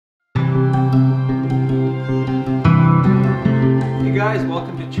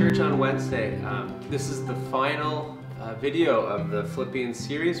welcome to Church on Wednesday. This is the final video of the Philippians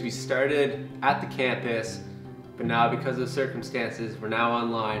series. We started at the campus, but now because of circumstances, we're now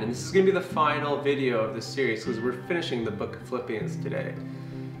online. And this is going to be the final video of this series because we're finishing the book of Philippians today.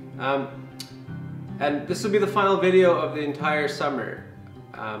 And this will be the final video of the entire summer.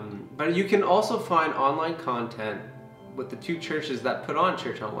 But you can also find online content with the two churches that put on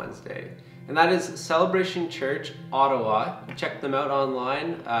Church on Wednesday. And that is Celebration Church, Ottawa. Check them out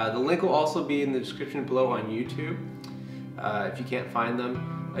online. The link will also be in the description below on YouTube if you can't find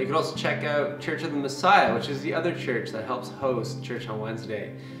them. You can also check out Church of the Messiah, which is the other church that helps host Church on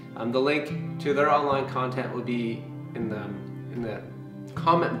Wednesday. The link to their online content will be in the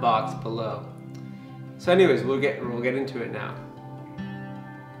comment box below. So anyways, we'll get into it now.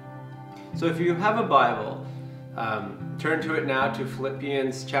 So if you have a Bible, turn to it now to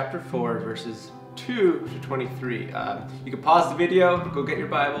Philippians chapter 4, verses 2 to 23. You can pause the video, go get your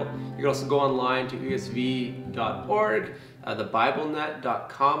Bible. You can also go online to esv.org,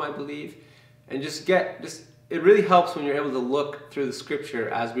 thebiblenet.com, I believe, and it really helps when you're able to look through the scripture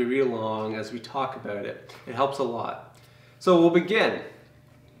as we read along, as we talk about it. It helps a lot. So we'll begin.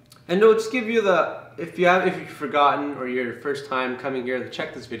 And it'll just give you if you've forgotten or your first time coming here to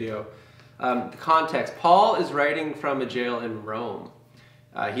check this video, the context. Paul is writing from a jail in Rome.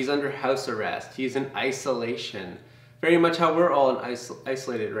 He's under house arrest. He's in isolation. Very much how we're all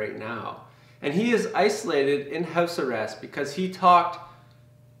isolated right now. And he is isolated in house arrest because he talked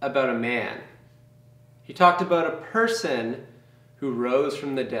about a man. He talked about a person who rose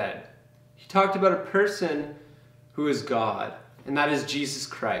from the dead. He talked about a person who is God, and that is Jesus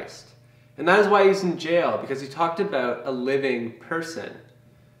Christ. And that is why he's in jail, because he talked about a living person.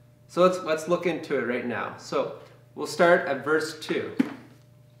 So let's look into it right now. So we'll start at verse 2.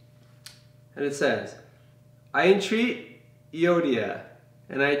 And it says, I entreat Euodia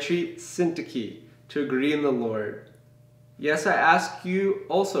and I entreat Syntyche to agree in the Lord. Yes, I ask you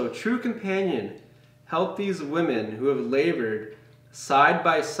also, true companion, help these women who have labored side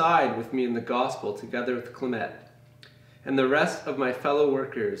by side with me in the gospel, together with Clement, and the rest of my fellow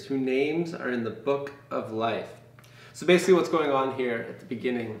workers whose names are in the book of life. So basically what's going on here at the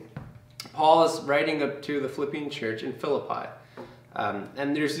beginning, Paul is writing up to the Philippian church in Philippi.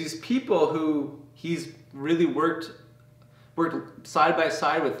 And there's these people who he's really worked side by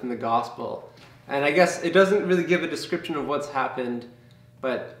side with in the gospel. And I guess it doesn't really give a description of what's happened,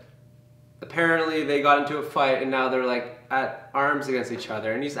 but apparently they got into a fight and now they're like at arms against each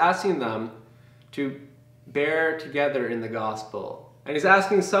other. And he's asking them to bear together in the gospel. And he's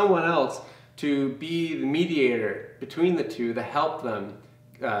asking someone else to be the mediator between the two to help them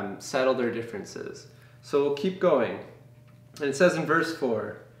settle their differences. So we'll keep going. And it says in verse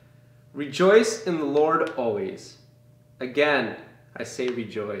 4, rejoice in the Lord always. Again, I say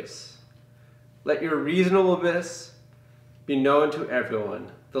rejoice. Let your reasonableness be known to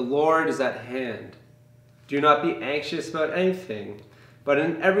everyone. The Lord is at hand. Do not be anxious about anything, but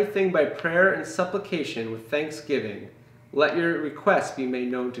in everything by prayer and supplication with thanksgiving, let your requests be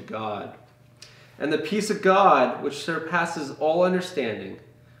made known to God. And the peace of God, which surpasses all understanding,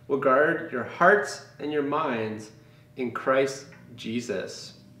 will guard your hearts and your minds in Christ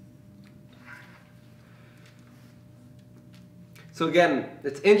Jesus. So again,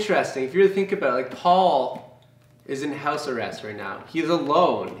 it's interesting. If you really think about it, like Paul is in house arrest right now. He's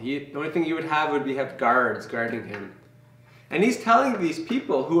alone. The only thing he would have guards guarding him. And he's telling these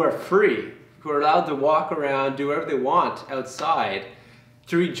people who are free, who are allowed to walk around, do whatever they want outside,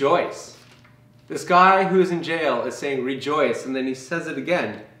 to rejoice. This guy who is in jail is saying rejoice, and then he says it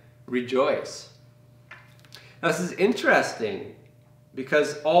again, rejoice. Now this is interesting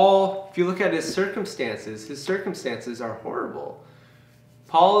because if you look at his circumstances are horrible.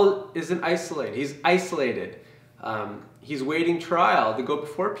 Paul isn't isolated. He's isolated. He's waiting trial to go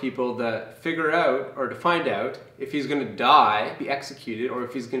before people to figure out or to find out if he's going to die, be executed, or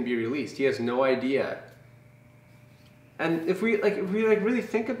if he's going to be released. He has no idea. And if we really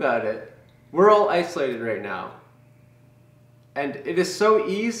think about it, we're all isolated right now. And it is so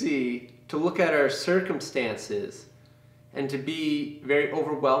easy to look at our circumstances and to be very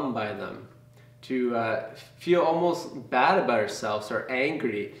overwhelmed by them, to feel almost bad about ourselves or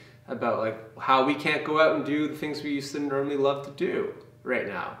angry about how we can't go out and do the things we used to normally love to do right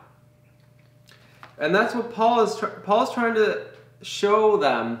now. And that's what Paul is trying to show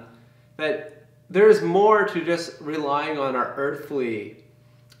them, that there is more to just relying on our earthly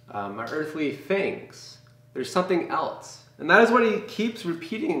things. There's something else. And that is what he keeps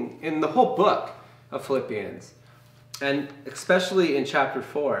repeating in the whole book of Philippians, and especially in chapter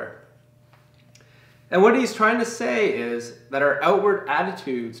 4. And what he's trying to say is that our outward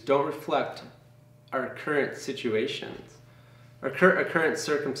attitudes don't reflect our current situations, our current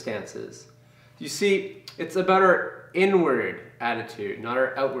circumstances. You see, it's about our inward attitude, not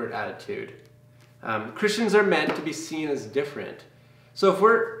our outward attitude. Christians are meant to be seen as different. So if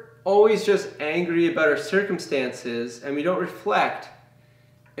we're always just angry about our circumstances and we don't reflect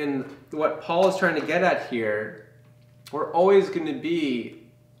in what Paul is trying to get at here, we're always going to be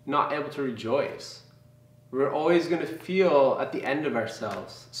not able to rejoice. We're always going to feel at the end of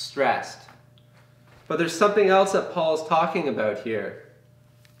ourselves, stressed. But there's something else that Paul is talking about here.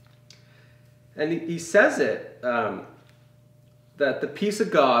 And he says it, that the peace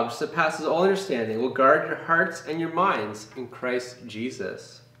of God, which surpasses all understanding, will guard your hearts and your minds in Christ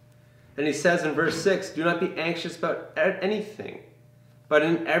Jesus. And he says in verse 6, do not be anxious about anything, but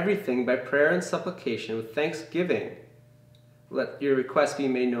in everything, by prayer and supplication, with thanksgiving, let your requests be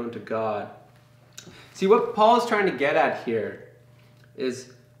made known to God. See, what Paul is trying to get at here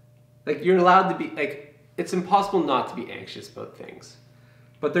is, like, you're allowed to be, like, it's impossible not to be anxious about things.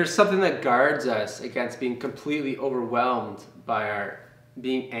 But there's something that guards us against being completely overwhelmed by our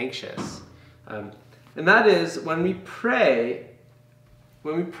being anxious. And that is when we pray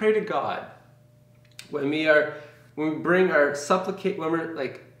to God, when we bring our supplicate, when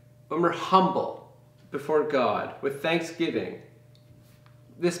we're humble before God with thanksgiving,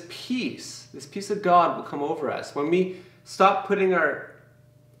 this peace of God will come over us. When we stop putting our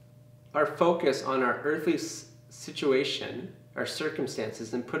focus on our earthly situation, our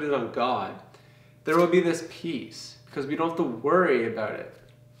circumstances, and put it on God, there will be this peace because we don't have to worry about it,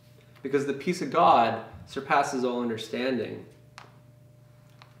 because the peace of God surpasses all understanding.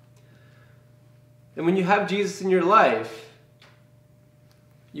 And when you have Jesus in your life,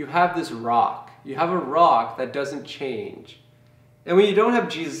 you have this rock. You have a rock that doesn't change. And when you don't have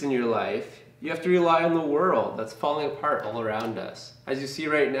Jesus in your life, you have to rely on the world that's falling apart all around us. As you see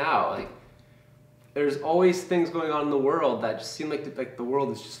right now, like, there's always things going on in the world that just seem like the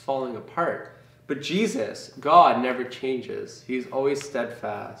world is just falling apart. But Jesus, God, never changes. He's always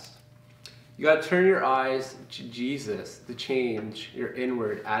steadfast. You got to turn your eyes to Jesus to change your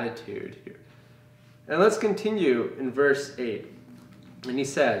inward attitude here. And let's continue in verse 8. And he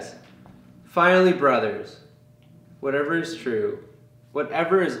says, finally, brothers, whatever is true,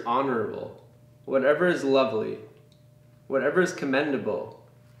 whatever is honorable, whatever is lovely, whatever is commendable,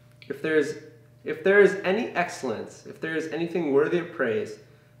 if there is any excellence, if there is anything worthy of praise,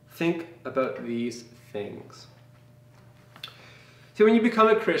 think about these things. See, when you become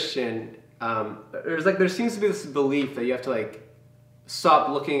a Christian, there seems to be this belief that you have to stop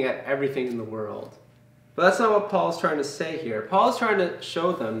looking at everything in the world. But that's not what Paul's trying to say here. Paul's trying to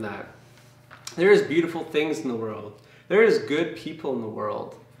show them that there is beautiful things in the world. There is good people in the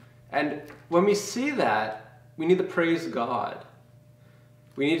world. And when we see that, we need to praise God.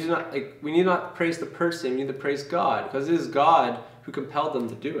 We need not praise the person, we need to praise God, because it is God who compelled them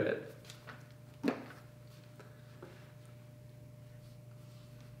to do it.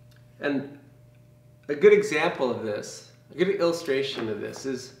 And a good example of this, a good illustration of this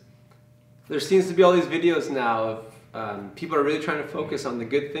is, there seems to be all these videos now of people are really trying to focus on the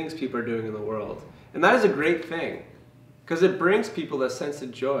good things people are doing in the world. And that is a great thing, because it brings people a sense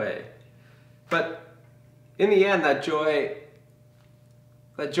of joy. But in the end, that joy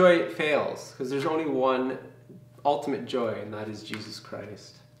fails, because there's only one ultimate joy, and that is Jesus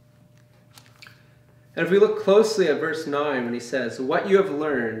Christ. And if we look closely at verse 9, when he says, what you have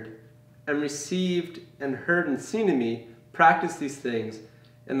learned and received and heard and seen in me, practice these things,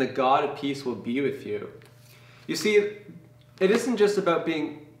 and the God of peace will be with you. You see, it isn't just about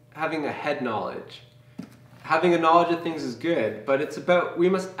having a head knowledge. Having a knowledge of things is good, but it's about, we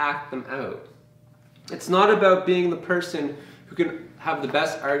must act them out. It's not about being the person who can have the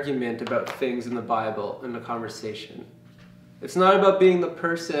best argument about things in the Bible in a conversation. It's not about being the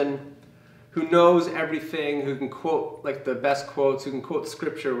person who knows everything, who can quote the best quotes, who can quote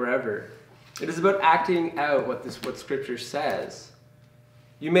scripture wherever. It is about acting out what scripture says.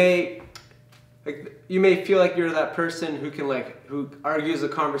 You may feel like you're that person who argues a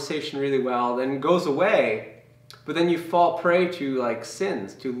conversation really well, then goes away, but then you fall prey to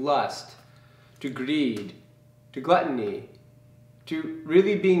sins, to lust, to greed, to gluttony, to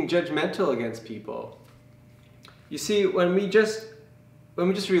really being judgmental against people. You see, when we just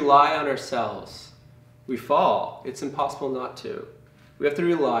rely on ourselves, we fall. It's impossible not to. We have to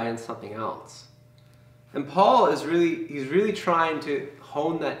rely on something else. And Paul he's really trying to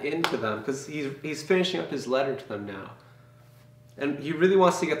hone that into them, because he's finishing up his letter to them now. And he really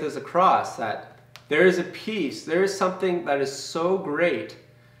wants to get this across, that there is a peace, there is something that is so great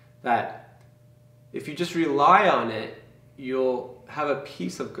that if you just rely on it, you'll have a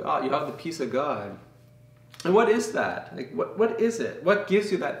peace of God. You'll have the peace of God. And what is that? Like, what is it? What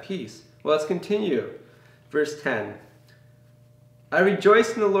gives you that peace? Well, let's continue. Verse 10. I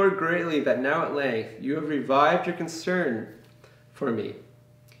rejoice in the Lord greatly that now at length you have revived your concern for me.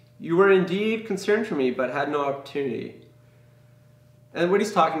 You were indeed concerned for me, but had no opportunity. And what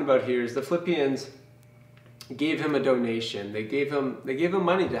he's talking about here is the Philippians gave him a donation. They gave him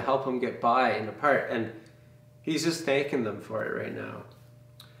money to help him get by and apart, and he's just thanking them for it right now.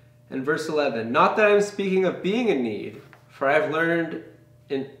 And verse 11, not that I'm speaking of being in need, for I have learned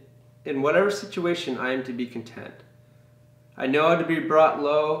in whatever situation I am to be content. I know how to be brought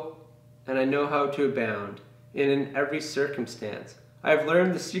low, and I know how to abound in every circumstance. I have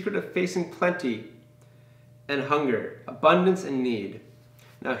learned the secret of facing plenty and hunger, abundance and need.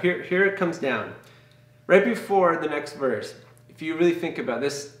 Now here it comes down. Right before the next verse, if you really think about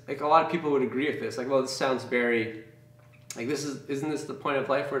this, like a lot of people would agree with this. Like, well, this sounds very, like isn't this the point of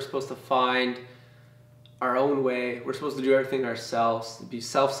life? We're supposed to find our own way. We're supposed to do everything ourselves, to be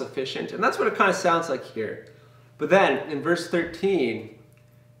self-sufficient. And that's what it kind of sounds like here. But then in verse 13,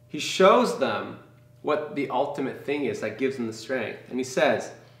 he shows them what the ultimate thing is that gives them the strength. And he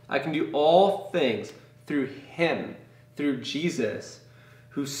says, I can do all things through him, through Jesus,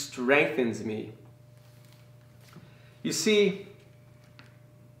 who strengthens me. You see,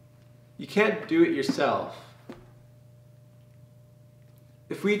 you can't do it yourself.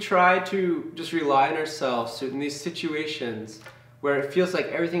 If we try to just rely on ourselves in these situations where it feels like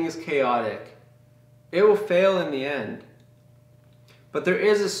everything is chaotic, it will fail in the end. But there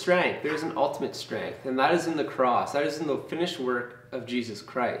is a strength, there is an ultimate strength, and that is in the cross. That is in the finished work of Jesus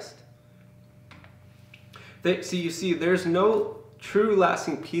Christ. You see, there's no true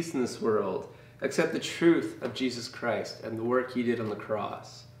lasting peace in this world except the truth of Jesus Christ and the work he did on the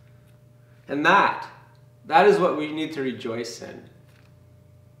cross. And that is what we need to rejoice in.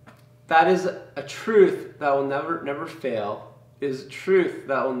 That is a truth that will never fail. It is a truth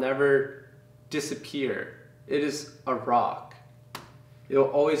that will never disappear. It is a rock. It will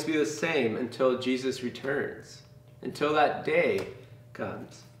always be the same until Jesus returns, until that day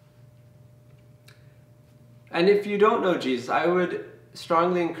comes. And if you don't know Jesus, I would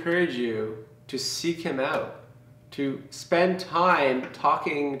strongly encourage you to seek him out, to spend time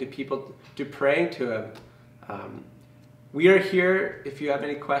talking to people, to praying to him. We are here if you have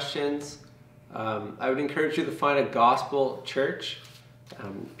any questions. I would encourage you to find a gospel church,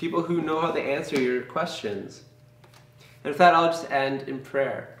 people who know how to answer your questions. And with that, I'll just end in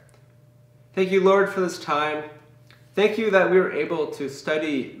prayer. Thank you, Lord, for this time. Thank you that we were able to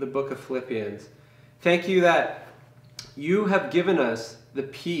study the book of Philippians. Thank you that you have given us the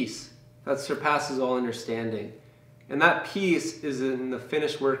peace that surpasses all understanding. And that peace is in the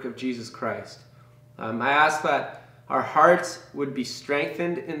finished work of Jesus Christ. I ask that our hearts would be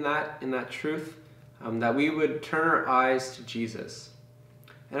strengthened in that truth, that we would turn our eyes to Jesus.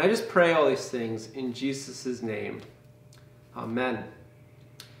 And I just pray all these things in Jesus' name. Amen.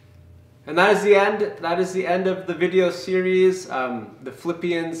 And that is the end. That is the end of the video series, the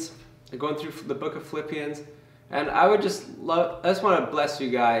Philippians, going through the book of Philippians. And I just want to bless you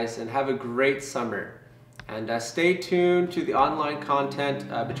guys and have a great summer. And stay tuned to the online content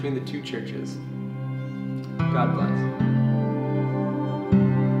between the two churches. God bless.